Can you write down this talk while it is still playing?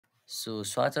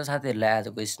स्वागत छ साथीहरूलाई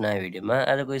आजको यस नयाँ भिडियोमा।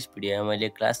 आजको यस भिडियोमा मैले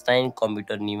क्लास 9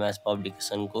 कम्प्युटर निमास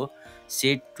पब्लिकेसनको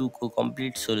सेट 2 को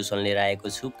कम्प्लिट सोलुसन लिएर आएको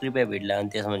छु। कृपया भिडियोलाई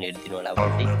अन्त्यसम्म हेरिदिनु होला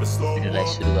भन्दै भिडियोलाई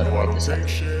सुरु गरौँ है त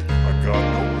साथी।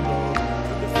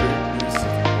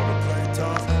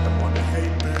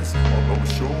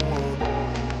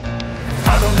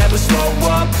 I don't ever slow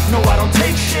up, no I don't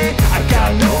take shit. I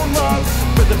got no love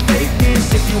for the fakeness.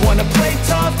 If you wanna play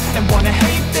tough and wanna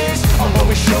hate this, I'll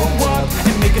always show up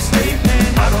and make a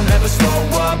statement. I don't ever slow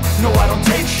up, no I don't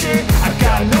take shit. I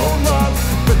got no love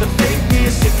for the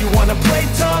fakeness. If you wanna play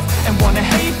tough and wanna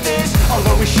hate this, I'll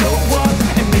always show up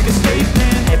and make a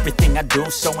statement. Everything I do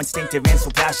so instinctive and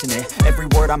so passionate. Every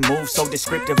word I move so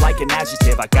descriptive like an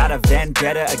adjective. I got a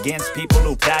vendetta against people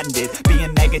who patented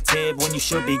being negative when you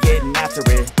should be getting after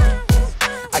it.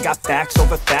 I got facts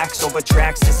over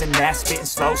tracks, this and that. Spitting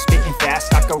slow, spitting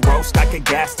fast. I could roast, I could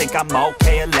gas. Think I'm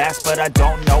okay at last, but I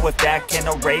don't know if that can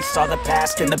erase all the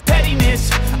past. And the pettiness,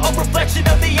 a reflection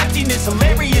of the emptiness.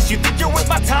 Hilarious, you think you're worth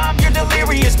my time, you're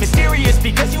delirious. Mysterious,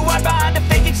 because you hide behind a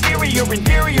fake exterior.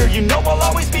 Inferior, you know I'll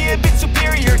always be a bit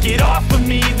superior. Get off of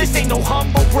me, this ain't no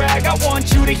humble brag. I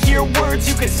want you to hear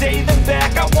words, you can say them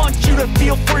back. I want you to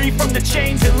feel free from the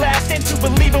chains at last, and to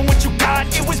believe in what you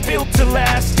got, it was built to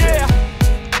last, yeah.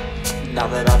 Now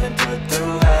that I've been put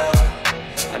through hell,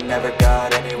 I never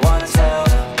got anyone's help.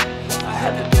 I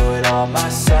had to do it all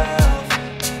myself.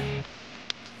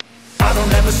 I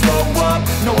don't ever slow up,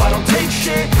 no I don't take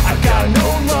shit. I got no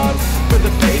love for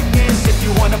the fakeness. If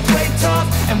you wanna play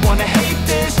tough and wanna hate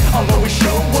this, I'll always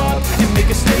show up and make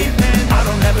a statement. I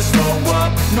don't ever slow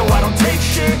up, no I don't take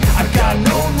shit. I got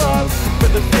no love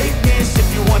for the fakeness.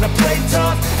 If you wanna play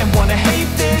tough and wanna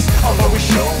hate this, I'll always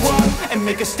show up and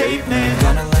make a statement.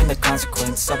 Gonna learn the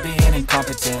consequence of being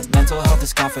incompetent. Mental health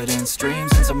is confidence,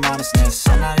 dreams and some honestness.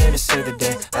 I'm not here to save the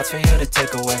day, that's for you to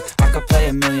take away. I could play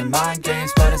a million mind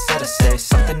games, but instead I say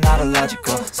something not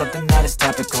illogical, something that is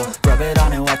topical. Rub it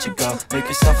on and watch it go,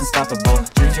 make yourself unstoppable.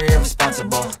 Dreams are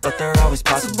irresponsible, but they're always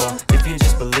possible. If you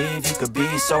just believe, you could be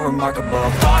so remarkable.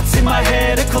 Thoughts in my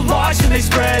head, a collage and they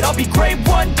spread. I'll be great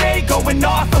one day, going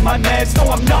off of my meds. No,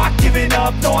 I'm not giving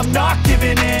up, no, I'm not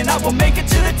giving in. I will make it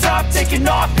to the top, taking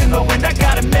off in the wind. I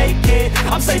gotta make it,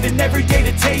 I'm saving every day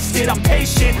to taste it. I'm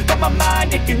patient, but my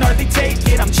mind, it can hardly take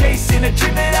it. I'm chasing a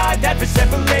dream that I've had for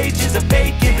several ages. A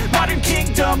vacant, modern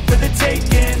kingdom for the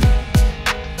taking.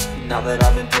 Now that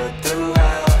I've been put through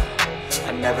hell,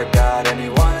 I never got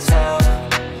anyone's help.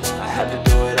 I had to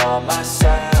do it all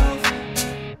myself.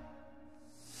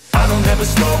 I don't ever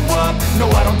slow up, no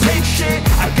I don't take shit.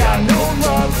 I got no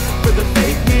love for the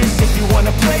fakeness. If you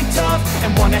wanna play tough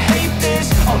and wanna hate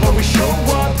this, I'll always show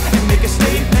up and make a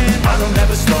statement. I don't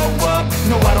ever slow up,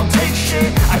 no I don't take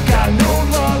shit. I got no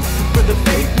love for the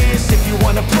fakeness. If you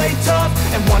wanna play tough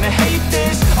and wanna hate this,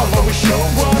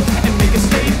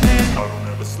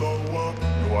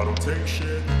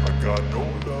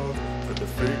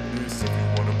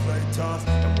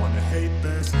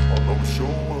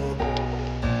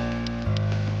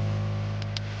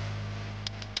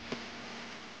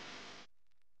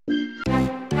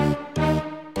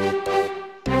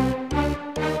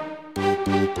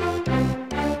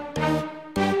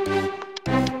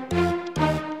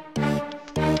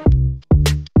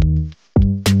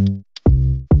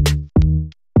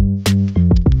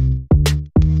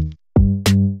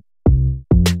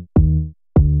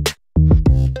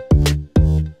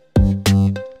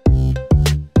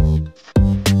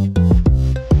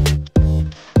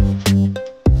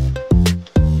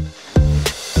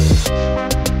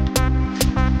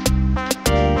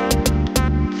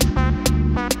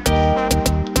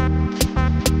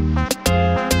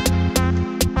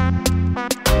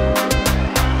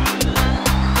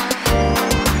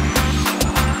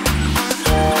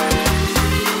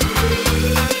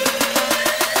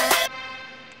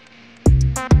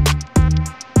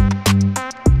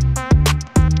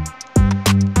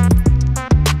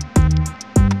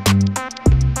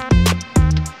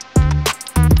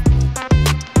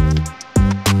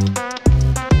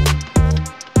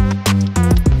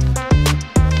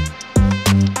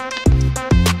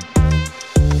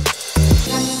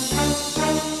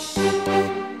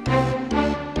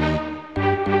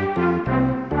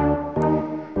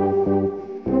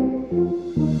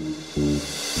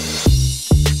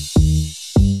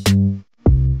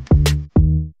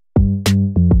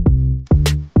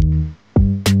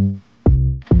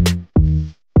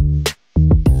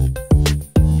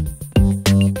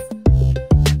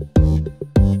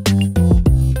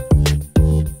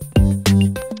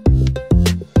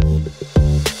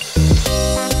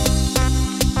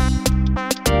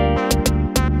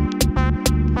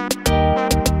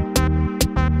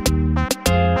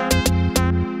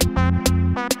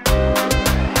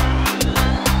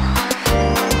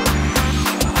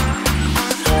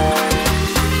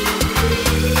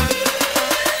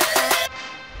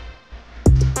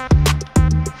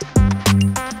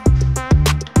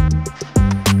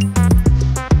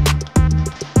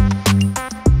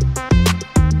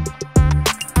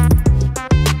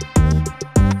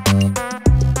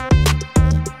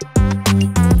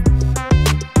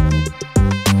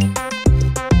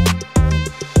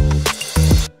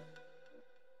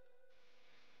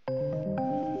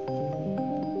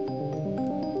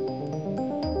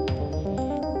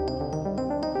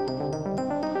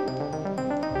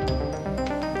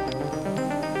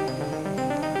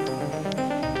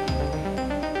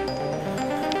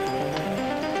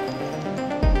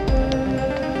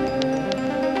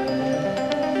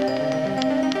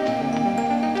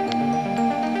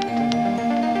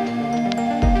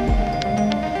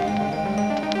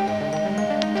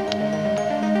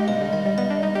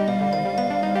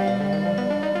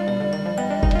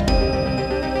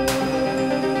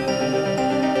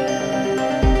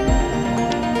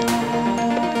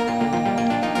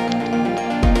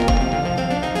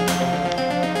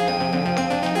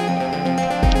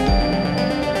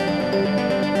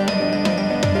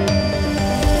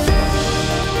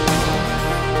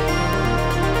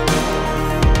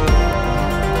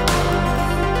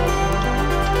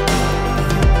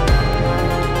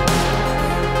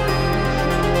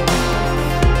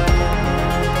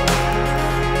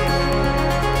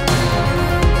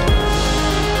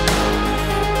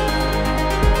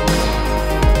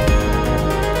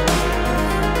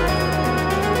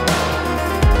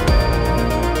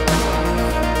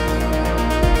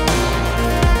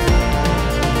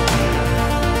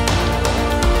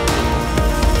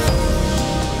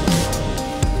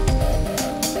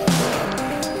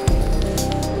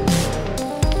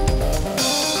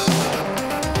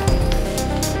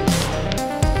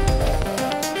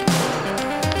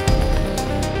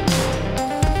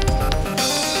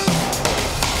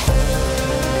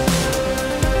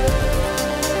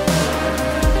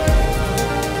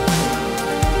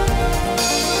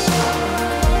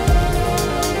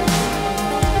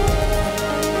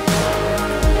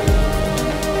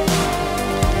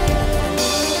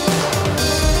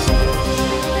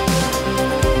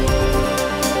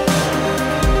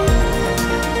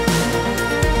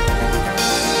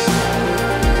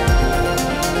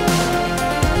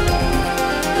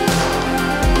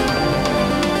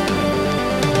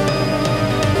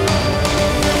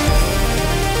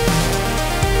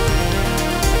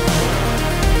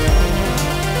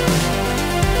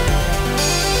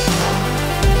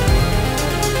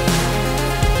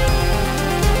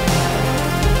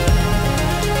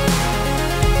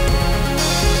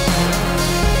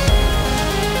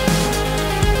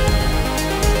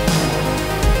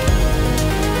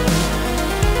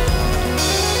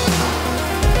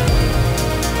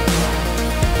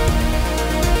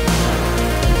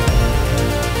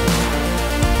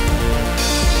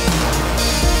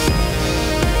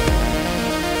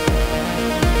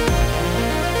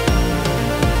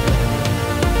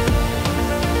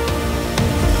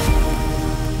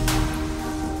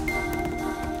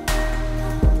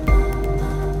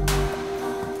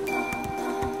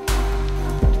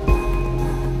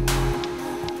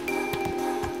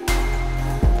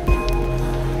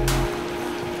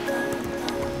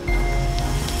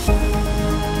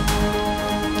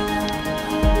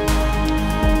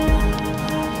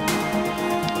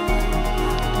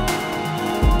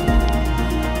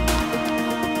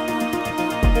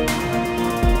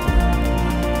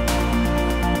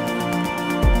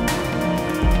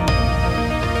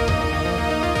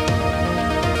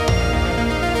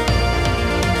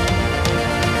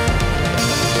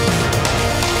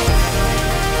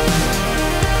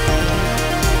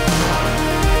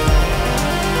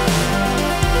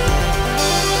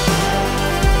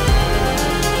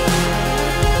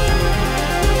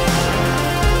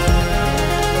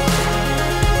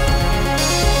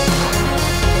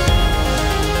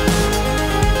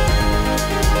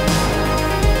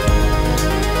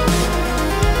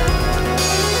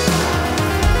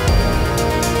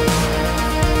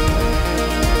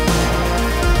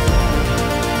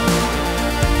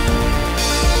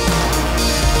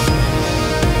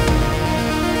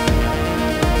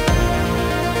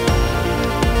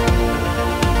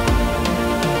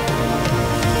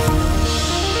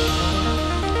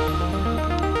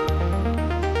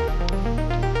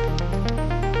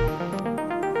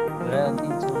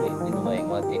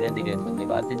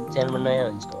 भएको थियो। च्यानलमा नयाँ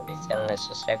हुनुहुन्छ भने च्यानललाई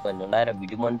subscribe गर्नु होला र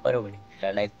video मन पर्यो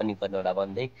भने लाइक पनि गर्नु होला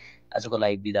भन्दै आजको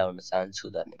लागि बिदा हुन चाहन्छु।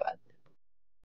 धन्यवाद।